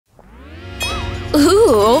Ooh,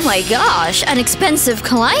 oh my gosh, an expensive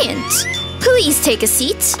client. Please take a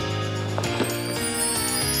seat.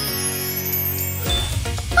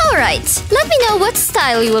 Alright, let me know what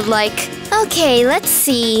style you would like. Okay, let's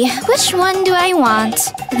see. Which one do I want?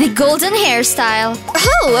 The golden hairstyle.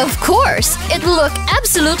 Oh, of course! It will look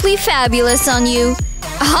absolutely fabulous on you.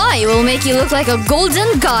 I will make you look like a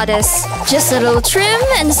golden goddess. Just a little trim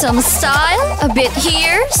and some style. A bit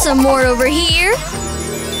here, some more over here.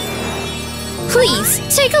 Please,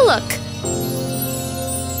 take a look.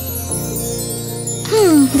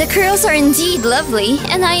 The curls are indeed lovely,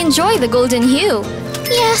 and I enjoy the golden hue.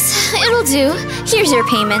 Yes, it'll do. Here's your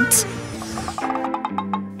payment.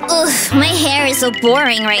 Ugh, my hair is so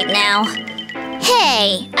boring right now.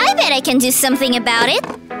 Hey, I bet I can do something about it.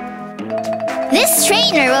 This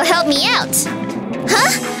straightener will help me out. Huh?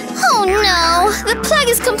 Oh no, the plug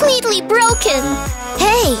is completely broken.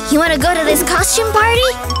 Hey, you wanna go to this costume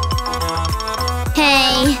party?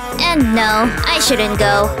 Hey, and no, I shouldn't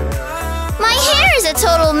go. My hair is a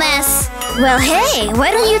total mess. Well, hey,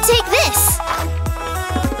 why don't you take this?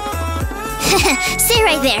 Stay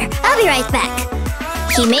right there. I'll be right back.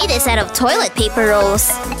 He made this out of toilet paper rolls.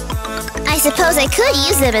 I suppose I could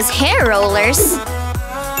use them as hair rollers.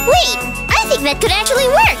 Wait, I think that could actually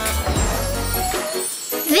work.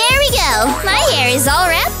 There we go. My hair is all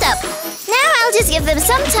wrapped up. Now I'll just give them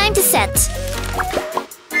some time to set.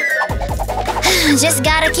 Just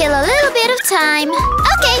gotta kill a little bit of time.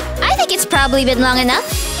 Okay, I think it's probably been long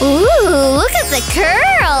enough. Ooh, look at the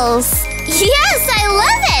curls! Yes, I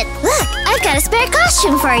love it! Look, I've got a spare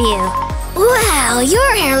costume for you. Wow,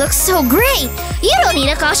 your hair looks so great! You don't need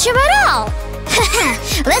a costume at all!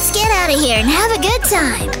 Let's get out of here and have a good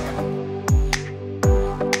time.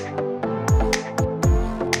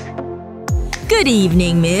 Good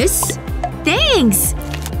evening, miss. Thanks!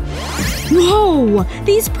 Whoa!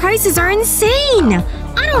 These prices are insane!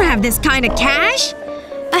 I don't have this kind of cash!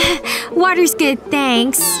 Water's good,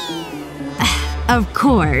 thanks. Of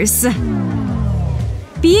course.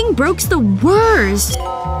 Being broke's the worst.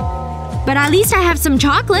 But at least I have some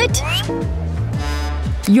chocolate.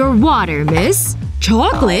 Your water, miss.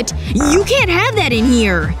 Chocolate? You can't have that in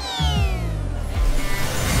here!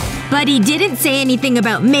 But he didn't say anything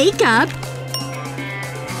about makeup.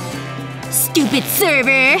 Stupid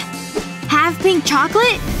server! Have pink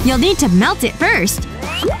chocolate? You'll need to melt it first.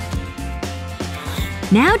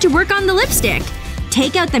 Now to work on the lipstick.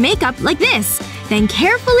 Take out the makeup like this. Then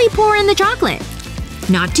carefully pour in the chocolate.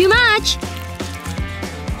 Not too much.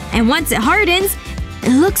 And once it hardens,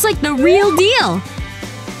 it looks like the real deal.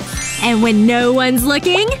 And when no one's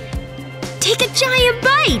looking, take a giant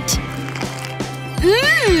bite.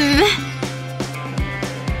 Mmm!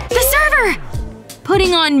 The server!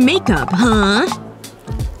 Putting on makeup, huh?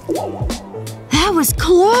 That was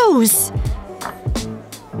close.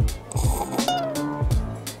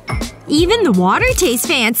 Even the water tastes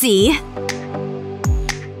fancy.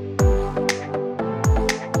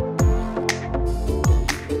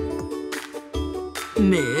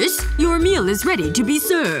 Miss, your meal is ready to be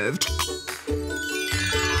served.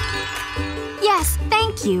 Yes,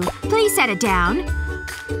 thank you. Please set it down.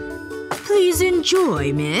 Please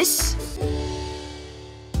enjoy, miss.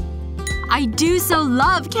 I do so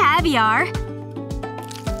love caviar.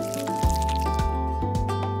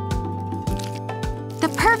 The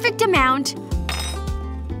perfect amount.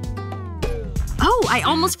 Oh, I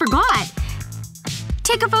almost forgot.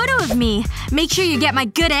 Take a photo of me. Make sure you get my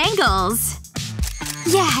good angles.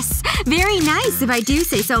 Yes, very nice if I do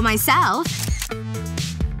say so myself.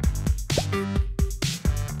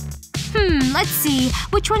 Let's see.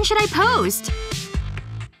 Which one should I post?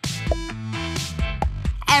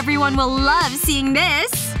 Everyone will love seeing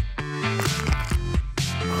this.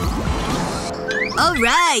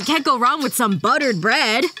 Alright, can't go wrong with some buttered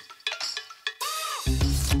bread.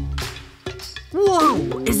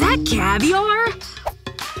 Whoa, is that caviar?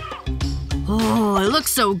 Oh, it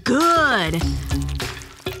looks so good.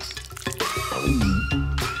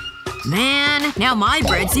 Man, now my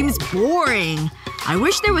bread seems boring. I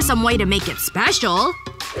wish there was some way to make it special.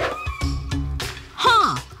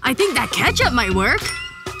 Huh. I think that ketchup might work.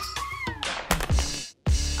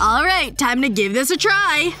 Alright, time to give this a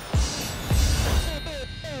try.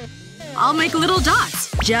 I'll make little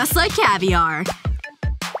dots, just like caviar.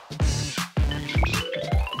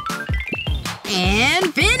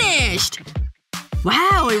 And finished!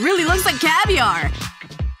 Wow, it really looks like caviar.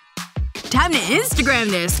 Time to Instagram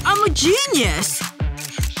this. I'm a genius!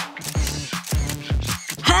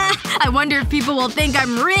 Ha! I wonder if people will think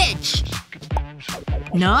I'm rich.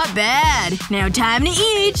 Not bad. Now time to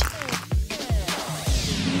eat.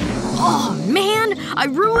 Oh man, I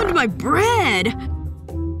ruined my bread!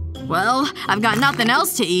 Well, I've got nothing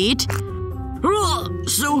else to eat. Ugh,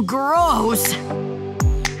 so gross. Phew,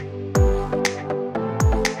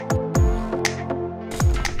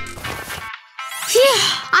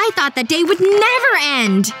 I thought the day would never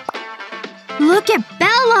end! Look at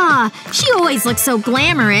Bella! She always looks so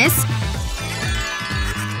glamorous.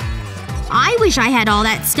 I wish I had all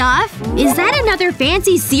that stuff. Is that another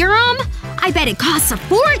fancy serum? I bet it costs a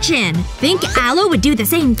fortune! Think aloe would do the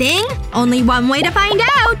same thing? Only one way to find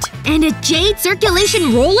out! And a jade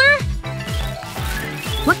circulation roller?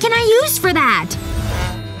 What can I use for that?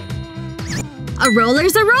 A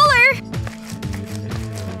roller's a roller!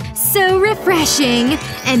 So refreshing.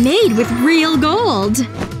 And made with real gold.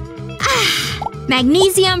 Ah,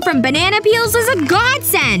 magnesium from banana peels is a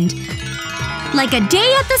godsend! Like a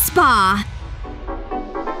day at the spa.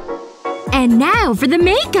 And now for the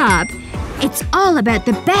makeup. It's all about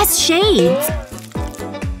the best shades.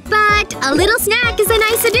 But a little snack is a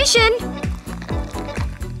nice addition.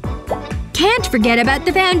 Can't forget about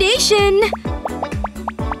the foundation.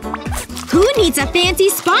 Who needs a fancy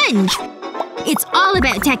sponge? It's all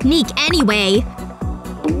about technique anyway.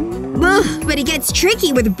 Ugh, but it gets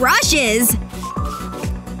tricky with brushes.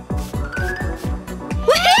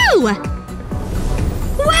 Woohoo!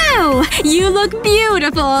 Wow! You look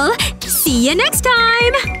beautiful! See you next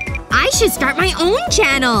time! I should start my own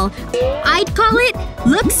channel. I'd call it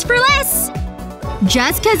Looks for Less.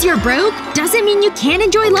 Just cause you're broke doesn't mean you can't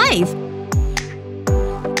enjoy life.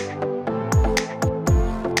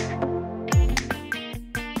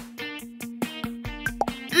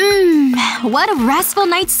 What a restful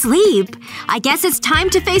night's sleep. I guess it's time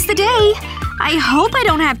to face the day. I hope I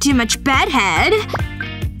don't have too much bedhead.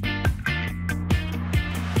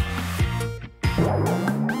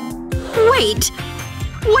 Wait.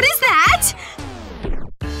 What is that?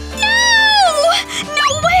 No! No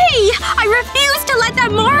way! I refuse to let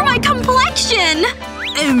that mar my complexion!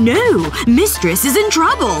 Oh no. Mistress is in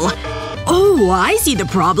trouble. Oh, I see the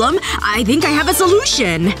problem. I think I have a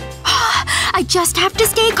solution. I just have to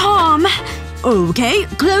stay calm. Okay,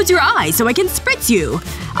 close your eyes so I can spritz you.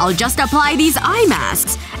 I'll just apply these eye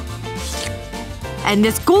masks. And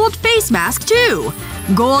this gold face mask, too.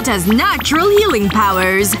 Gold has natural healing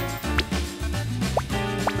powers.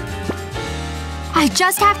 I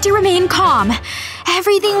just have to remain calm.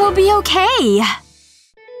 Everything will be okay.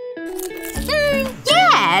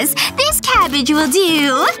 Yes! This cabbage will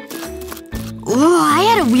do. Ooh, I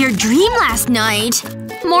had a weird dream last night.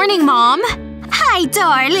 Morning, Mom. Hi,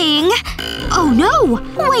 darling. Oh no!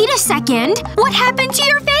 Wait a second. What happened to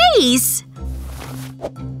your face?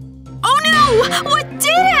 Oh no! What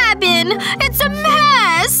did happen? It's a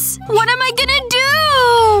mess! What am I gonna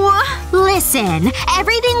do? Listen,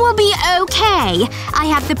 everything will be okay. I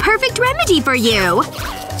have the perfect remedy for you.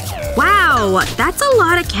 Wow, that's a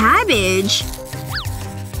lot of cabbage.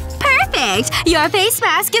 Perfect! Your face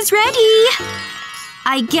mask is ready!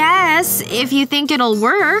 I guess, if you think it'll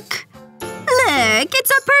work. Look,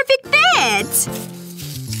 it's a perfect fit!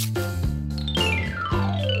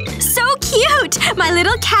 So cute! My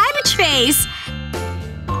little cabbage face!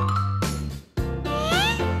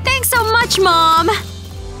 Thanks so much, Mom!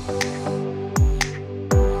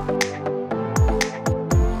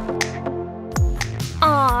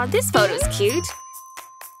 Aw, this photo's cute.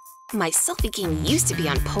 My selfie game used to be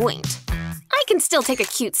on point. I can still take a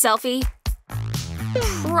cute selfie.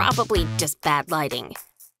 Probably just bad lighting.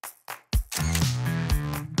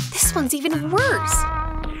 This one's even worse.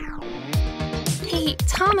 Hey,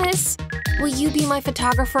 Thomas. Will you be my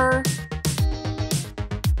photographer?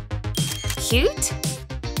 Cute?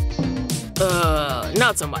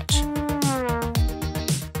 Not so much.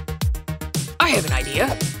 I have an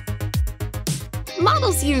idea.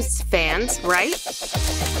 Models use fans, right?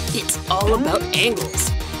 It's all about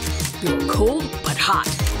angles. You're cold, but hot.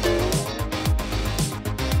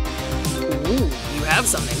 Ooh, you have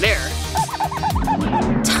something there.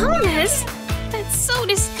 Thomas! That's so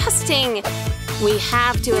disgusting. We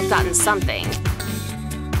have to have gotten something.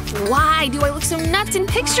 Why do I look so nuts in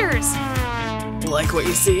pictures? Like what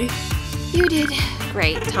you see? You did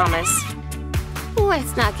great, Thomas.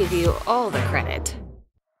 Let's not give you all the credit.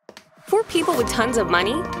 For people with tons of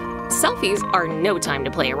money, selfies are no time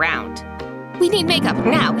to play around. We need makeup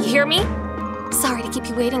now, you hear me? Sorry to keep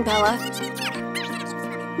you waiting, Bella.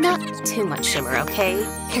 Not too much shimmer, okay?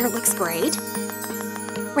 Hair looks great.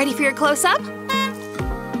 Ready for your close-up?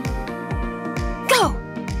 Go!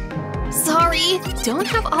 Sorry, don't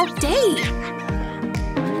have all day.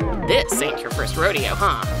 This ain't your first rodeo,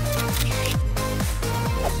 huh?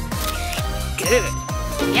 Good.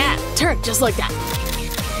 Yeah, turn just like that.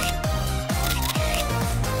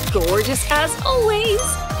 Gorgeous as always!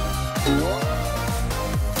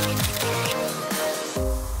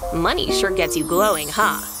 Money sure gets you glowing,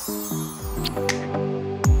 huh?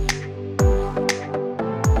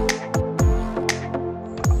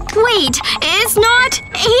 Wait, it's not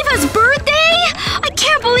Ava's birthday? I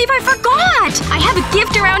can't believe I forgot! I have a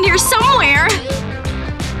gift around here somewhere.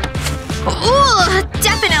 Ugh,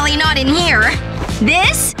 definitely not in here.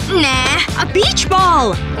 This? Nah. A beach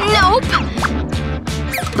ball! Nope.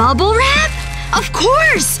 Bubble wrap? Of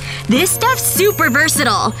course! This stuff's super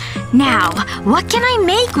versatile. Now, what can I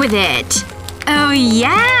make with it? Oh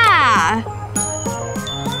yeah!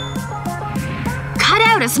 Cut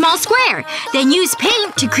out a small square, then use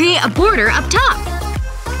paint to create a border up top.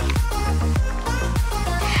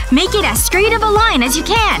 Make it as straight of a line as you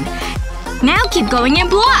can. Now keep going in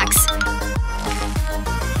blocks.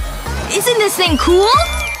 Isn't this thing cool?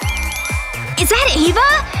 Is that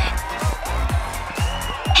Ava?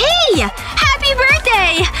 Hey! Happy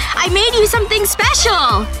birthday! I made you something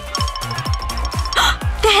special!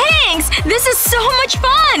 Thanks! This is so much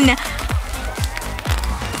fun!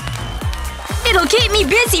 It'll keep me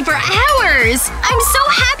busy for hours! I'm so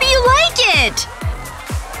happy you like it!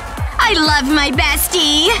 I love my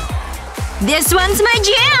bestie! This one's my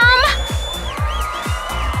jam!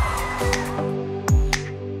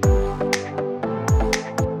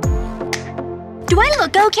 Do I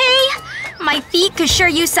look okay? My feet could sure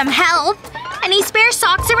use some help. Any spare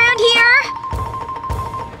socks around here?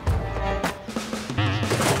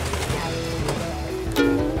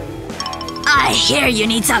 I hear you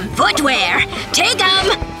need some footwear. Take them!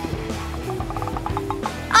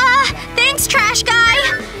 Thanks, trash guy.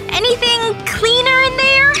 Anything cleaner in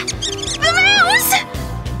there? The mouse!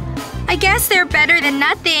 I guess they're better than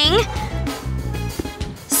nothing.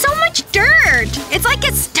 So much dirt! It's like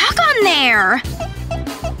it's stuck on there.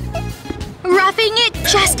 Roughing it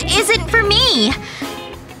just isn't for me.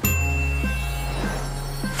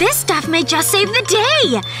 This stuff may just save the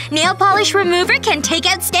day! Nail polish remover can take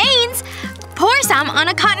out stains. Pour some on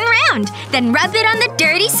a cotton round, then rub it on the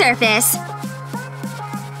dirty surface.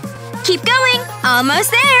 Keep going.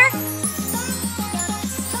 Almost there.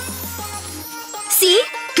 See?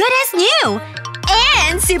 Good as new!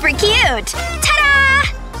 And super cute! Ta-da!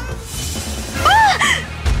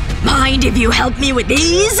 Ah! Mind if you help me with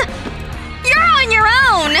these? You're on your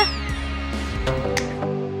own!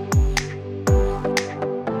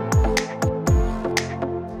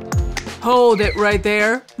 Hold it right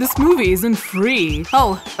there. This movie isn't free.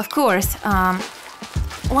 Oh, of course.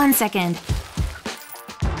 1 second.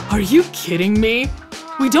 Are you kidding me?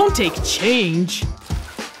 We don't take change.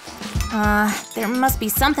 There must be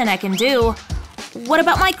something I can do. What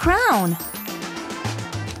about my crown?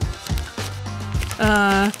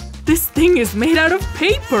 This thing is made out of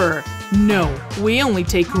paper. No, we only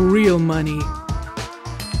take real money.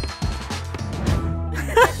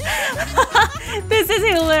 This is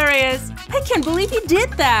hilarious! I can't believe you did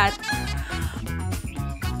that!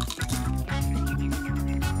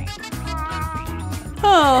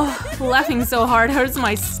 Oh, laughing so hard hurts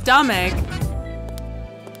my stomach.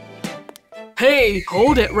 Hey,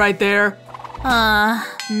 hold it right there.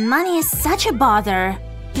 Money is such a bother.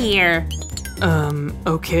 Here.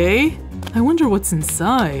 Okay. I wonder what's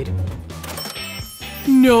inside.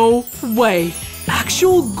 No way.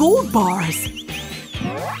 Actual gold bars.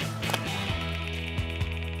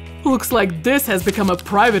 Looks like this has become a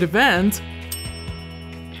private event.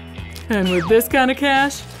 And with this kind of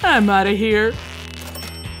cash, I'm out of here.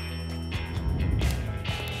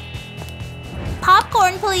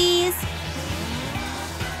 Popcorn, please!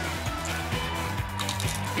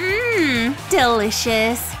 Mmm,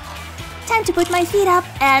 delicious. Time to put my feet up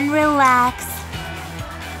and relax.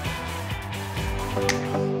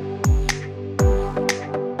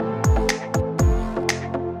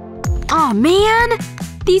 Aw, man!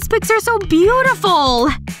 These pics are so beautiful!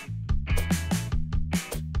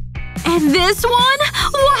 And this one?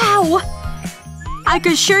 Wow! I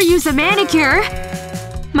could sure use a manicure.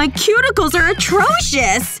 My cuticles are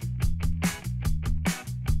atrocious!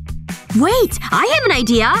 Wait! I have an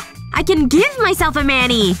idea! I can give myself a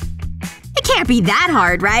mani! It can't be that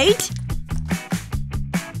hard, right?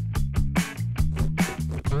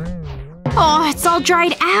 Oh, it's all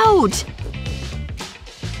dried out!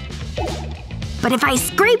 But if I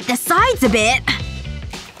scrape the sides a bit…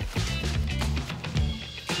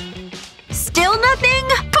 Still nothing?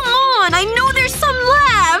 Come on! I know there's some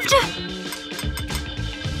left!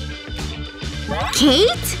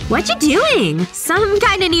 Kate? What you doing? Some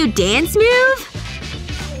kind of new dance move?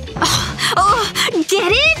 Oh,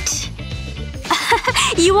 get it?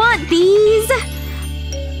 You want these?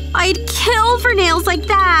 I'd kill for nails like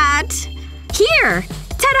that. Here!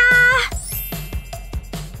 Ta-da!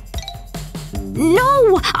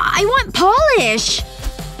 No! I want polish!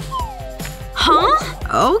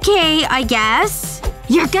 Huh? Okay, I guess.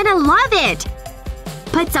 You're gonna love it!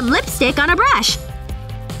 Put some lipstick on a brush.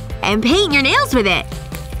 And paint your nails with it.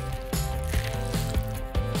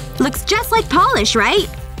 Looks just like polish, right?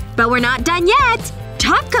 But we're not done yet!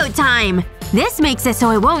 Top coat time! This makes it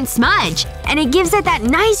so it won't smudge. And it gives it that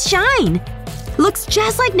nice shine. Looks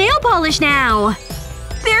just like nail polish now.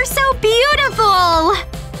 They're so beautiful!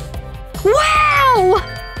 Wow!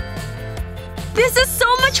 This is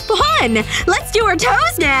so much fun! Let's do our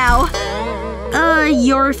toes now!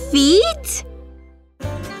 Your feet?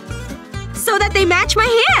 So that they match my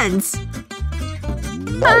hands.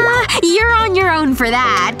 You're on your own for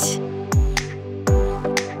that.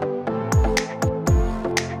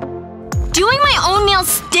 Doing my own nails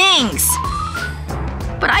stinks.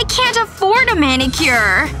 But I can't afford a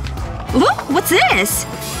manicure. Ooh, what's this?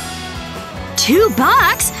 $2?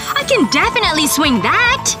 I can definitely swing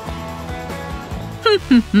that.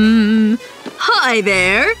 Hi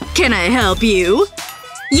there. Can I help you?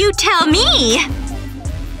 You tell me!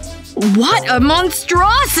 What a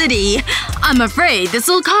monstrosity! I'm afraid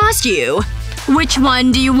this'll cost you. Which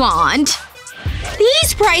one do you want?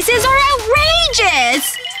 These prices are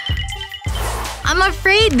outrageous! I'm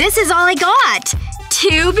afraid this is all I got.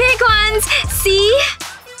 2 big ones, see?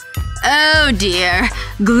 Oh dear.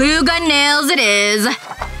 Glue gun nails it is.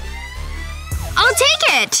 I'll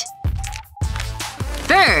take it!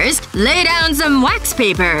 First, lay down some wax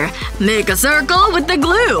paper. Make a circle with the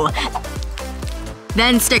glue.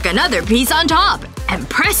 Then stick another piece on top. And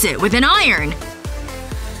press it with an iron.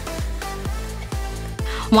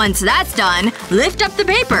 Once that's done, lift up the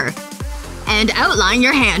paper. And outline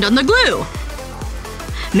your hand on the glue.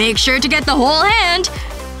 Make sure to get the whole hand.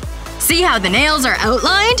 See how the nails are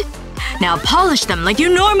outlined? Now polish them like you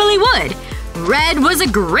normally would. Red was a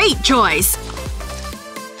great choice.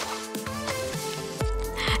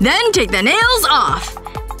 Then take the nails off.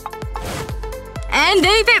 And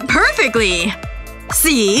they fit perfectly.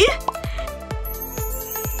 See?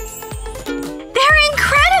 They're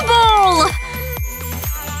incredible!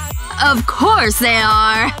 Of course they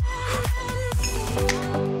are.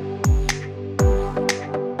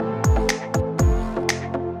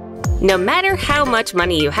 No matter how much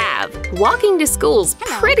money you have, walking to school's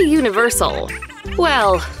pretty universal.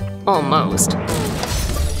 Well, almost.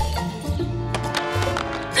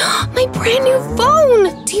 My brand new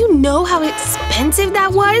phone! Do you know how expensive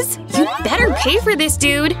that was? You better pay for this,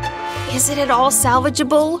 dude. Is it at all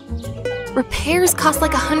salvageable? Repairs cost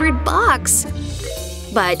like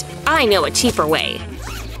 $100. But I know a cheaper way.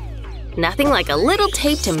 Nothing like a little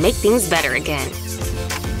tape to make things better again.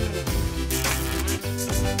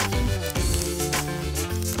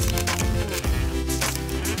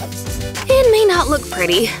 It may not look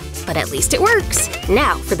pretty, but at least it works.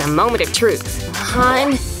 Now for the moment of truth.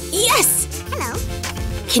 Hon. Yes! Hello.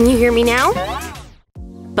 Can you hear me now?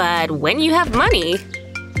 But when you have money,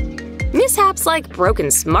 mishaps like broken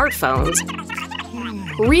smartphones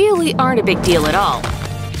really aren't a big deal at all.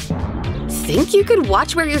 Think you could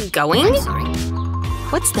watch where you're going?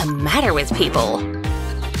 What's the matter with people?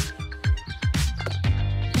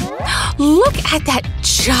 Look at that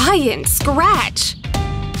giant scratch!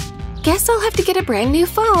 Guess I'll have to get a brand new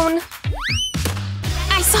phone.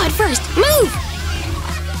 I saw it first! Move!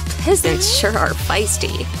 Peasants sure are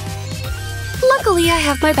feisty. Luckily, I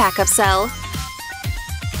have my backup cell.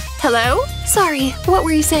 Hello? Sorry, what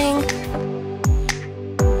were you saying?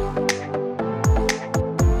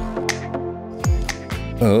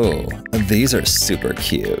 Oh, these are super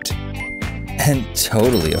cute. And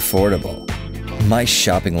totally affordable. My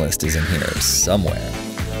shopping list is in here somewhere.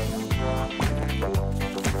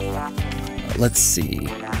 Let's see.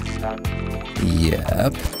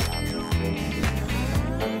 Yep.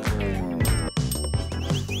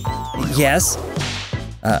 Yes?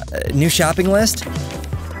 New shopping list?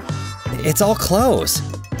 It's all clothes.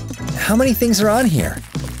 How many things are on here?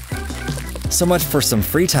 So much for some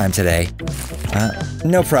free time today.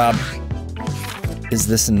 No prob. Is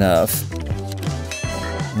this enough?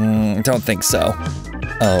 Don't think so.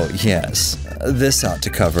 Oh, yes. This ought to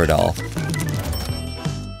cover it all.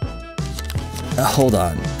 Hold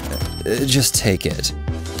on. Just take it.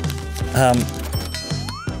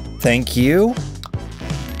 Thank you?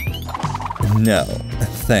 No,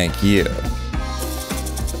 thank you.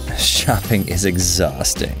 Shopping is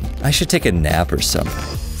exhausting. I should take a nap or something.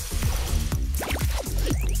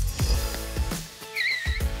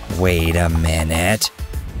 Wait a minute.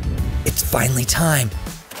 It's finally time.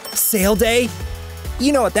 Sale day?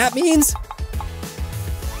 You know what that means?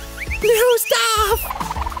 New stuff!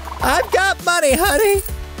 I've got money, honey!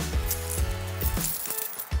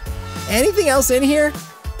 Anything else in here?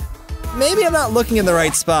 Maybe I'm not looking in the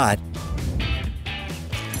right spot.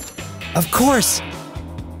 Of course!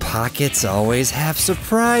 Pockets always have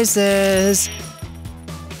surprises.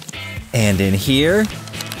 And in here?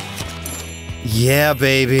 Yeah,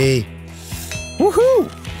 baby! Woohoo!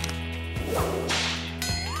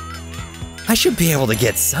 I should be able to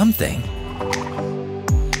get something.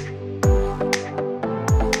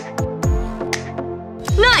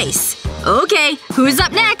 Nice! Okay, who's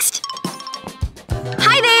up next?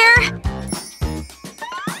 Hi there!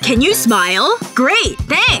 Can you smile? Great,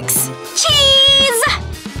 thanks! Cheese!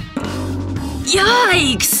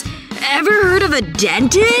 Yikes! Ever heard of a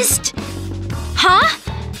dentist? Huh?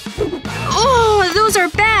 Oh, those are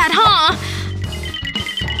bad, huh?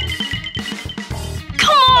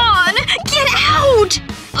 Come on! Get out!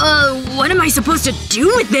 What am I supposed to do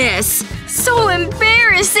with this? So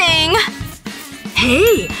embarrassing!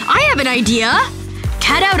 Hey, I have an idea!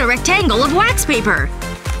 Cut out a rectangle of wax paper.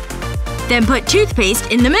 Then put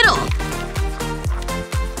toothpaste in the middle.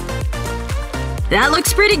 That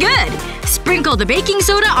looks pretty good. Sprinkle the baking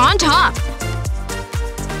soda on top.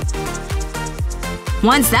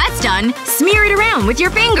 Once that's done, smear it around with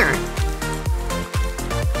your finger.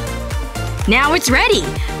 Now it's ready.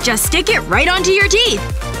 Just stick it right onto your teeth.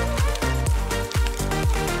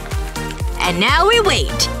 And now we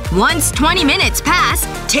wait. Once 20 minutes pass,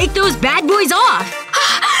 take those bad boys off.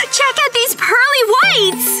 Check out these pearly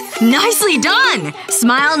whites! Nicely done!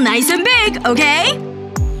 Smile nice and big, okay?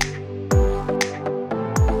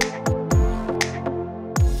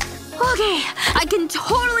 Okay, I can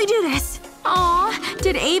totally do this. Aw,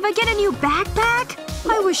 did Ava get a new backpack?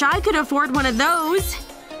 I wish I could afford one of those.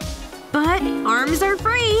 But arms are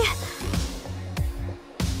free.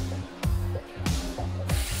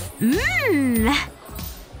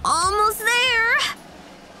 Almost there.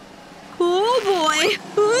 Oh boy.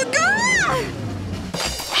 Ooga!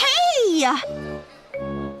 Hey!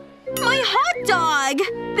 My hot dog!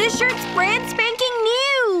 This shirt's brand spanking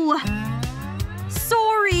new!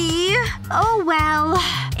 Sorry. Oh well.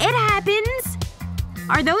 It happens.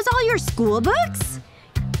 Are those all your school books?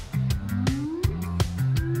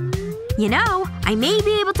 You know, I may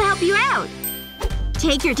be able to help you out.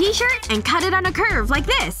 Take your t-shirt and cut it on a curve like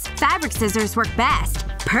this. Fabric scissors work best.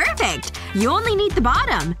 Perfect! You only need the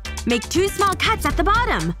bottom. Make 2 small cuts at the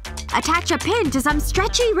bottom. Attach a pin to some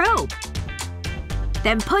stretchy rope.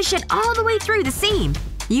 Then push it all the way through the seam.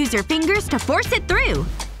 Use your fingers to force it through.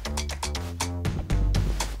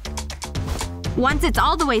 Once it's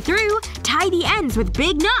all the way through, tie the ends with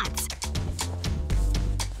big knots.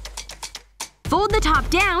 Fold the top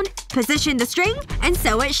down, position the string, and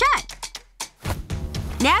sew it shut.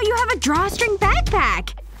 Now you have a drawstring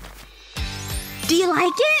backpack! Do you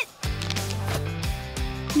like it?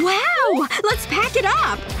 Wow! Let's pack it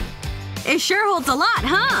up! It sure holds a lot,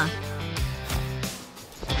 huh?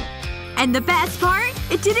 And the best part?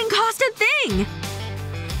 It didn't cost a thing!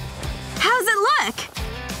 How's it look?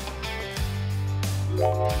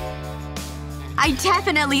 I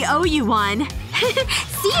definitely owe you one.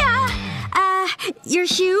 See ya! Your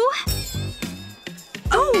shoe?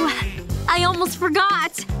 Oh! I almost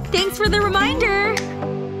forgot. Thanks for the reminder.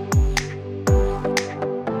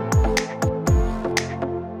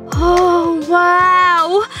 Oh,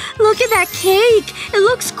 wow! Look at that cake! It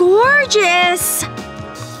looks gorgeous!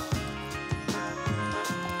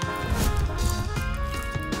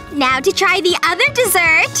 Now to try the other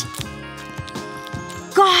dessert!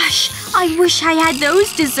 Gosh, I wish I had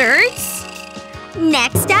those desserts.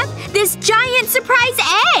 Next up, this giant surprise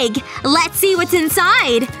egg! Let's see what's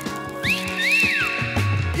inside.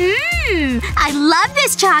 I love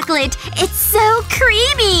this chocolate! It's so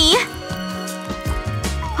creamy!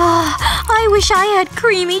 Oh, I wish I had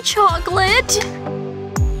creamy chocolate.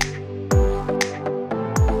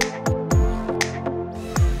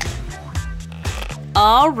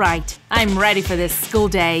 Alright, I'm ready for this school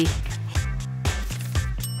day.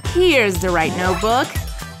 Here's the right notebook.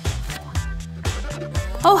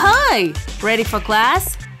 Oh hi! Ready for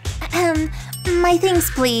class? My things,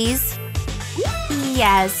 please.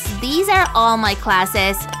 Yes, these are all my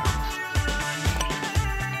classes.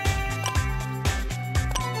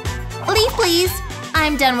 Leave, please.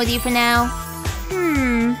 I'm done with you for now.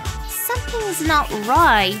 Something's not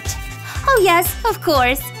right. Oh yes, of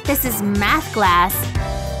course. This is math class.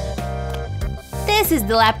 This is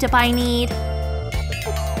the laptop I need.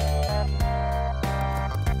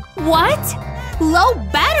 What? Low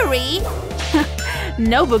battery?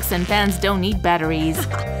 Notebooks and pens don't need batteries.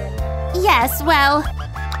 Yes, well…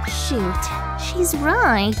 Shoot. She's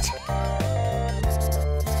right.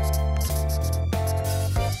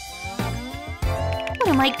 What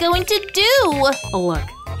am I going to do? Look,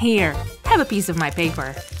 here. Have a piece of my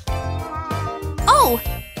paper. Oh!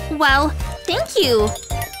 Well, thank you.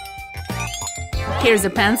 Here's a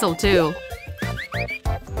pencil, too.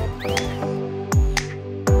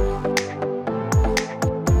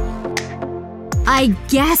 I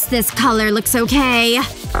guess this color looks okay.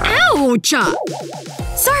 Ouch!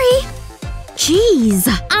 Sorry. Jeez.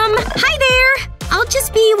 Hi there! I'll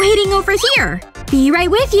just be waiting over here. Be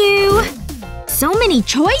right with you. So many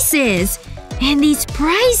choices. And these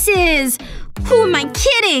prices. Who am I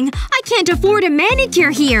kidding? I can't afford a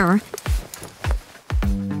manicure here.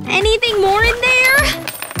 Anything more in there?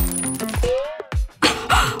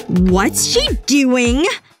 What's she doing?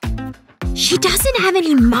 She doesn't have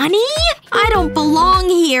any money? I don't belong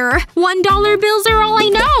here. $1 bills are all I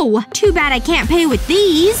know. Too bad I can't pay with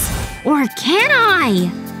these. Or can I?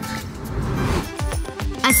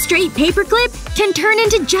 A straight paperclip can turn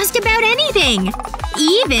into just about anything.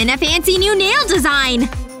 Even a fancy new nail design.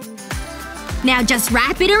 Now just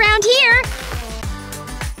wrap it around here.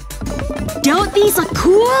 Don't these look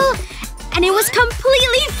cool? And it was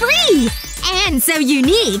completely free! And so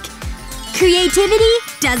unique. Creativity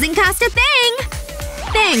doesn't cost a thing.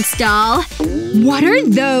 Thanks, doll. What are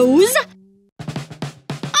those?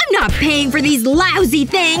 I'm not paying for these lousy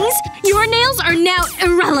things! Your nails are now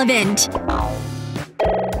irrelevant.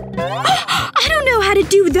 I don't know how to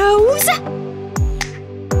do those!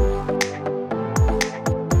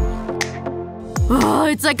 Oh,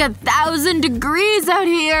 it's like 1,000 degrees out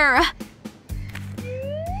here!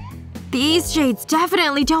 These shades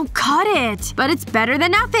definitely don't cut it. But it's better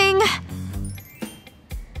than nothing.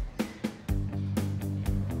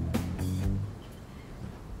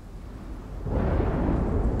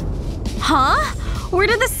 Huh? Where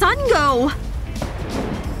did the sun go?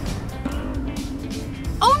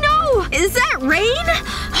 Oh no! Is that rain?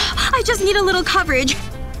 I just need a little coverage.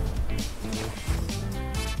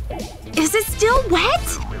 Is it still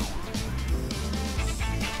wet?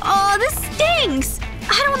 Oh, this stinks!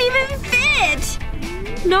 I don't even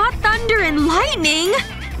fit! Not thunder and lightning!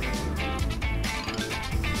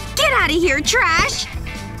 Get out of here, trash!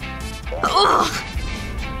 Ugh!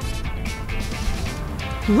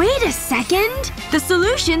 Wait a second! The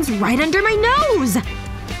solution's right under my nose!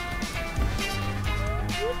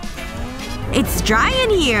 It's dry in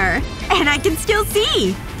here! And I can still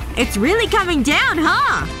see! It's really coming down,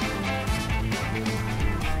 huh?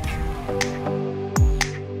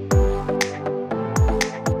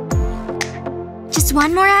 Just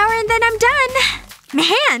one more hour and then I'm done.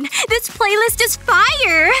 Man, this playlist is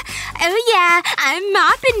fire! Oh yeah, I'm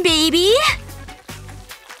mopping, baby!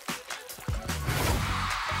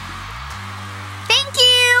 Thank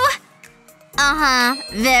you! Uh-huh.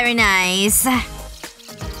 Very nice.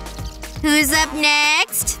 Who's up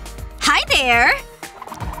next? Hi there!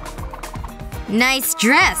 Nice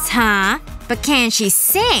dress, huh? But can she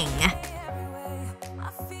sing?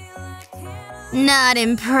 Not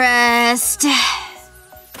impressed.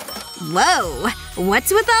 Whoa.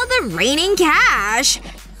 What's with all the raining cash?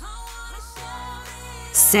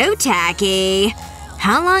 So tacky.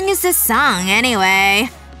 How long is this song, anyway?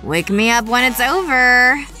 Wake me up when it's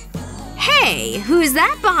over. Hey, who's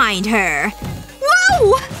that behind her?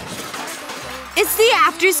 Whoa! It's the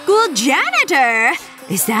after-school janitor!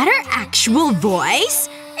 Is that her actual voice?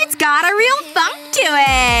 It's got a real funk to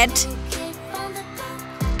it!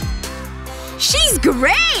 She's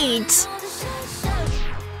great!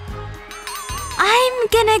 I'm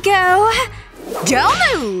gonna go… Don't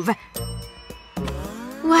move!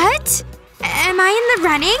 What? Am I in the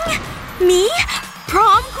running? Me?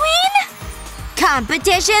 Prom queen?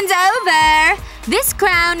 Competition's over! This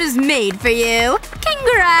crown is made for you.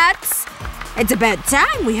 Congrats! It's about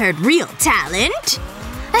time we heard real talent.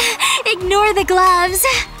 Ignore the gloves.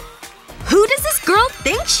 Who does this girl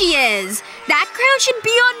think she is? That crown should be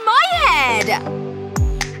on my head!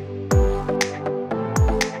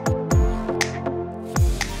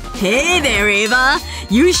 Hey there, Ava.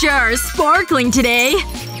 You sure are sparkling today.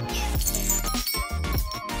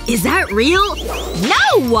 Is that real?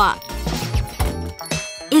 No!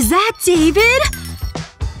 Is that David?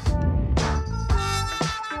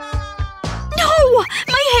 No!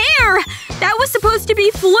 My hair! That was supposed to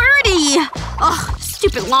be flirty! Ugh,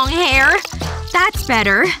 stupid long hair. That's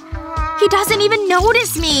better. He doesn't even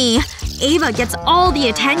notice me. Ava gets all the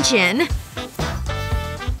attention.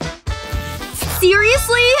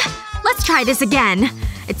 Seriously? Let's try this again.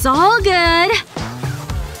 It's all good.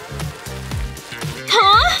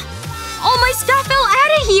 Huh? Oh my stuff fell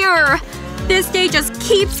out of here! This day just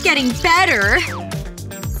keeps getting better.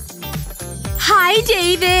 Hi,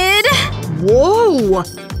 David! Whoa!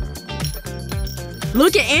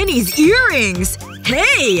 Look at Annie's earrings!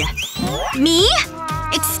 Hey! Me?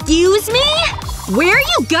 Excuse me? Where are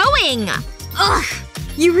you going? Ugh.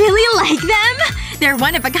 You really like them? They're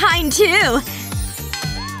one of a kind, too.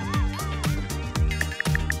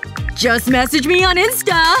 Just message me on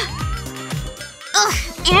Insta.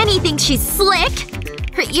 Ugh. Annie thinks she's slick.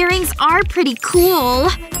 Her earrings are pretty cool.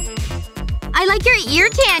 I like your ear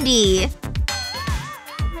candy.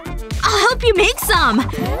 I'll help you make some.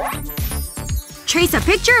 Trace a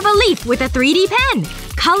picture of a leaf with a 3D pen.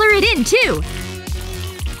 Color it in, too.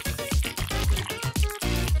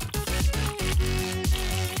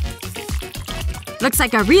 Looks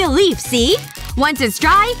like a real leaf, see? Once it's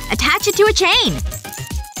dry, attach it to a chain.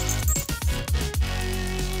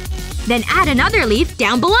 Then add another leaf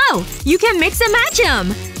down below. You can mix and match them.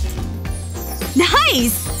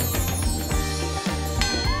 Nice!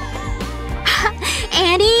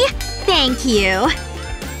 Annie, thank you.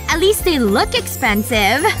 At least they look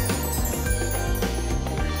expensive.